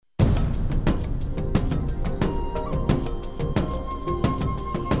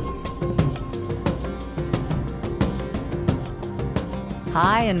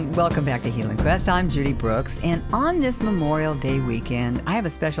Hi, and welcome back to Healing Quest. I'm Judy Brooks, and on this Memorial Day weekend, I have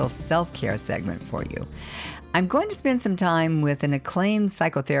a special self-care segment for you. I'm going to spend some time with an acclaimed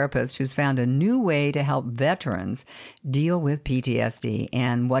psychotherapist who's found a new way to help veterans deal with PTSD,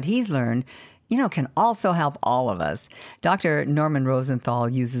 and what he's learned can also help all of us. Dr. Norman Rosenthal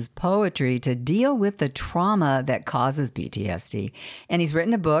uses poetry to deal with the trauma that causes PTSD. And he's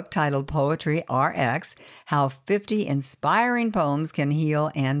written a book titled Poetry RX, How 50 Inspiring Poems Can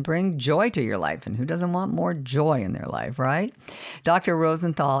Heal and Bring Joy to Your Life. And who doesn't want more joy in their life, right? Dr.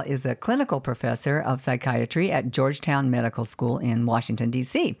 Rosenthal is a clinical professor of psychiatry at Georgetown Medical School in Washington,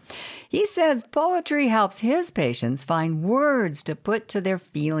 D.C. He says poetry helps his patients find words to put to their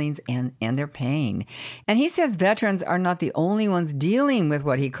feelings and their pain. And he says veterans are not the only ones dealing with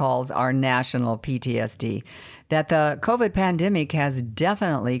what he calls our national PTSD, that the COVID pandemic has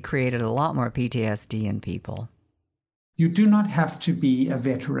definitely created a lot more PTSD in people. You do not have to be a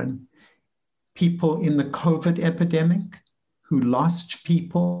veteran. People in the COVID epidemic who lost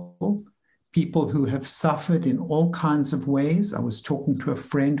people who have suffered in all kinds of ways. I was talking to a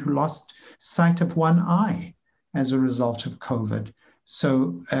friend who lost sight of one eye as a result of COVID.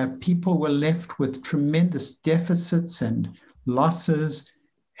 So people were left with tremendous deficits and losses,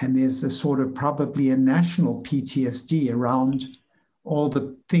 and there's a sort of probably a national PTSD around all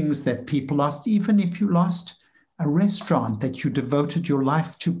the things that people lost. Even if you lost a restaurant that you devoted your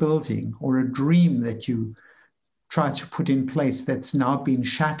life to building, or a dream that you tried to put in place that's now been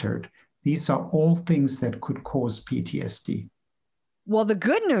shattered, these are all things that could cause PTSD. Well, the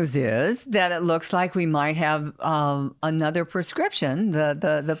good news is that it looks like we might have another prescription,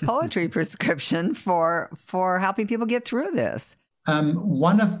 the poetry prescription for helping people get through this.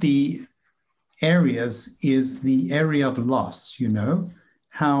 One of the areas is the area of loss,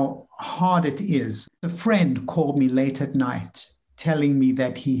 how hard it is. A friend called me late at night telling me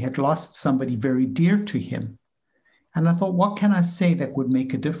that he had lost somebody very dear to him. And I thought, what can I say that would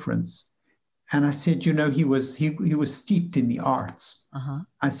make a difference? And I said, he was steeped in the arts. Uh-huh.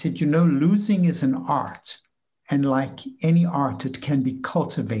 I said, losing is an art. And like any art, it can be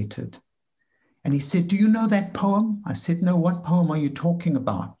cultivated. And he said, do you know that poem? I said, no, what poem are you talking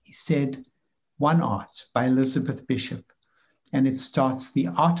about? He said, One Art by Elizabeth Bishop. And it starts, the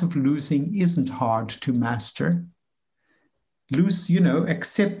art of losing isn't hard to master.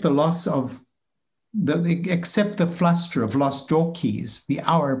 Accept the loss of accept the fluster of lost door keys, the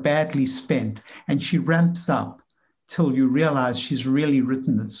hour badly spent, and she ramps up till you realize she's really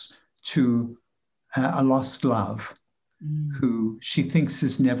written this to a lost love who she thinks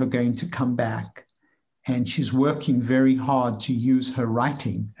is never going to come back. And she's working very hard to use her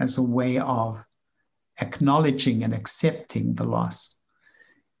writing as a way of acknowledging and accepting the loss.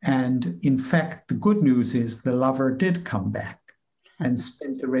 And in fact, the good news is the lover did come back and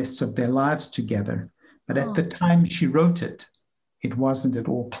spent the rest of their lives together. But at the time she wrote it, it wasn't at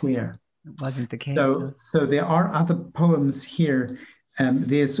all clear. It wasn't the case. So there are other poems here.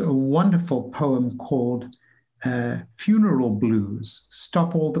 There's a wonderful poem called Funeral Blues,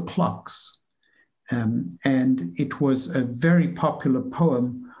 Stop All the Clocks. And it was a very popular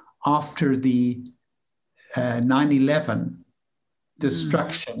poem after the 9/11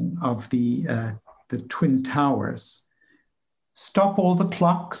 destruction of the Twin Towers. Stop all the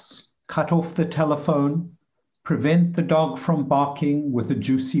clocks, cut off the telephone, prevent the dog from barking with a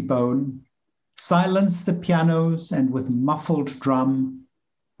juicy bone, silence the pianos, and with muffled drum,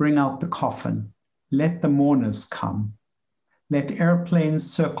 bring out the coffin, let the mourners come. Let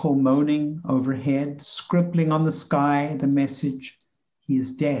airplanes circle moaning overhead, scribbling on the sky the message, he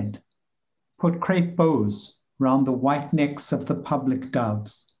is dead. Put crepe bows round the white necks of the public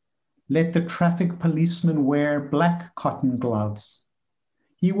doves. Let the traffic policemen wear black cotton gloves.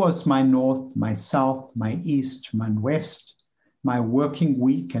 He was my north, my south, my east, my west, my working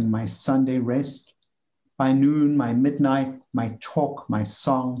week and my Sunday rest. By noon, my midnight, my talk, my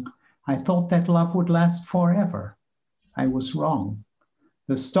song, I thought that love would last forever. I was wrong.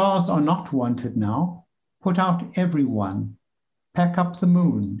 The stars are not wanted now. Put out everyone. Pack up the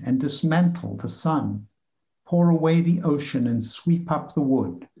moon and dismantle the sun. Pour away the ocean and sweep up the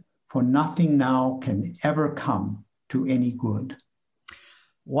wood. For nothing now can ever come to any good.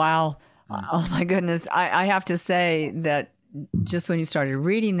 Wow. Oh, my goodness. I have to say that just when you started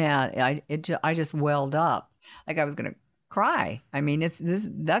reading that, I just welled up. Like I was going to cry. I mean,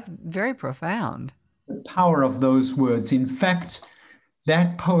 that's very profound. The power of those words. In fact,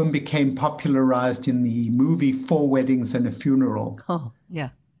 that poem became popularized in the movie Four Weddings and a Funeral. Oh, yeah.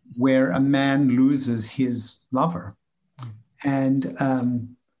 Where a man loses his lover and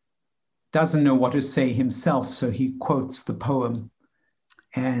doesn't know what to say himself, so he quotes the poem.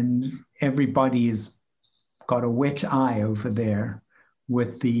 and everybody has got a wet eye over there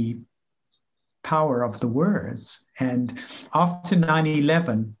with the power of the words. And after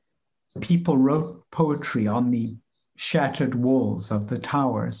 9/11, people wrote poetry on the shattered walls of the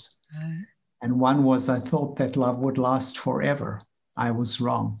towers. Right. And one was, I thought that love would last forever. I was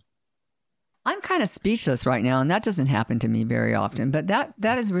wrong. I'm kind of speechless right now, and that doesn't happen to me very often, but that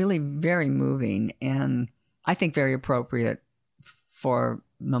is really very moving and I think very appropriate for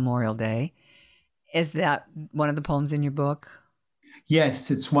Memorial Day. Is that one of the poems in your book? Yes,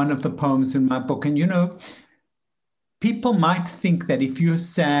 it's one of the poems in my book. And, people might think that if you're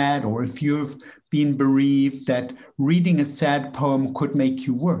sad or if you've been bereaved, that reading a sad poem could make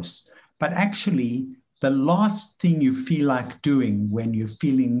you worse. But actually, the last thing you feel like doing when you're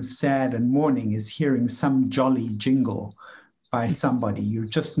feeling sad and mourning is hearing some jolly jingle by somebody. You're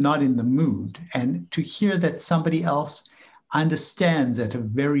just not in the mood. And to hear that somebody else understands at a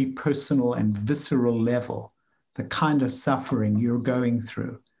very personal and visceral level the kind of suffering you're going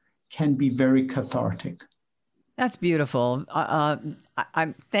through can be very cathartic. That's beautiful.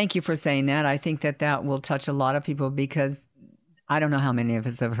 I thank you for saying that. I think that will touch a lot of people because I don't know how many of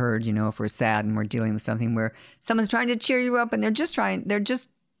us have heard, if we're sad and we're dealing with something where someone's trying to cheer you up and they're just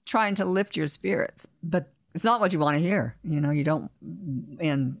trying to lift your spirits, but it's not what you want to hear. You don't,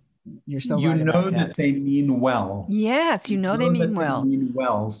 and you're so right about that they mean well. Yes, they mean well. They mean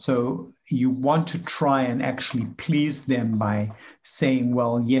well. So you want to try and actually please them by saying,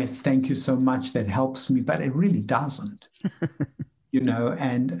 well, yes, thank you so much. That helps me. But it really doesn't,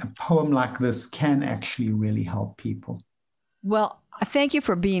 and a poem like this can actually really help people. Well, thank you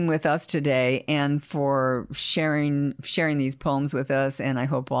for being with us today and for sharing these poems with us. And I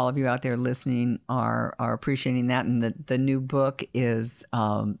hope all of you out there listening are appreciating that. And the new book is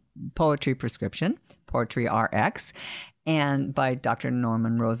Poetry Prescription, Poetry RX, and by Dr.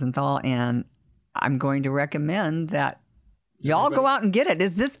 Norman Rosenthal. And I'm going to recommend that y'all go out and get it.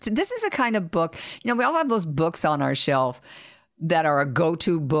 This is a kind of book, we all have those books on our shelf that are a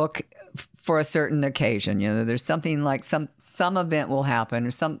go-to book for a certain occasion. There's something like some event will happen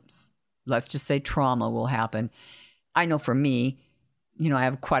or let's just say trauma will happen. I know for me, I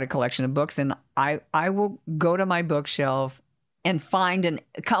have quite a collection of books and I will go to my bookshelf and find an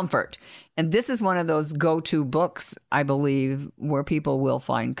comfort. And this is one of those go-to books, I believe, where people will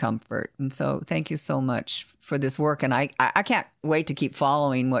find comfort. And so thank you so much for this work. And I can't wait to keep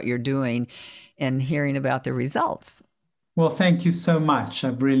following what you're doing and hearing about the results. Well, thank you so much.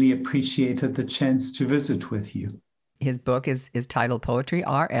 I've really appreciated the chance to visit with you. His book is titled Poetry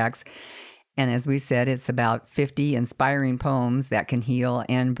RX. And as we said, it's about 50 inspiring poems that can heal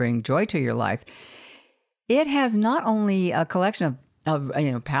and bring joy to your life. It has not only a collection of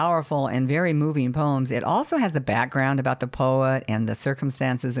powerful and very moving poems, it also has the background about the poet and the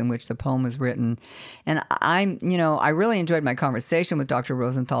circumstances in which the poem was written. And I really enjoyed my conversation with Dr.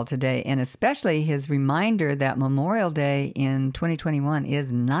 Rosenthal today, and especially his reminder that Memorial Day in 2021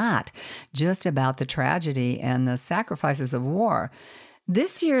 is not just about the tragedy and the sacrifices of war.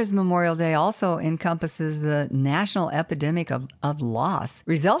 This year's Memorial Day also encompasses the national epidemic of loss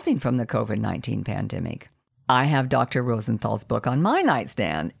resulting from the COVID-19 pandemic. I have Dr. Rosenthal's book on my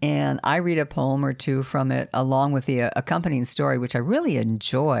nightstand, and I read a poem or two from it along with the accompanying story, which I really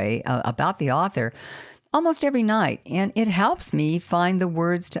enjoy about the author almost every night. And it helps me find the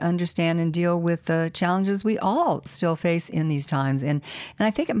words to understand and deal with the challenges we all still face in these times. And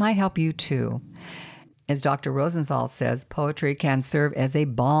I think it might help you too. As Dr. Rosenthal says, poetry can serve as a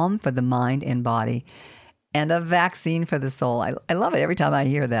balm for the mind and body and a vaccine for the soul. I love it. Every time I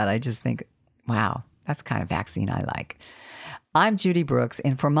hear that, I just think, wow. That's the kind of vaccine I like. I'm Judy Brooks,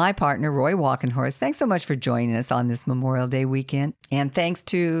 and for my partner, Roy Walkenhorst, thanks so much for joining us on this Memorial Day weekend. And thanks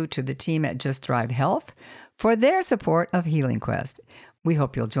to the team at Just Thrive Health for their support of Healing Quest. We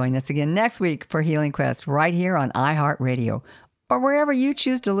hope you'll join us again next week for Healing Quest right here on iHeartRadio or wherever you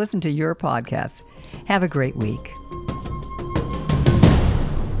choose to listen to your podcasts. Have a great week.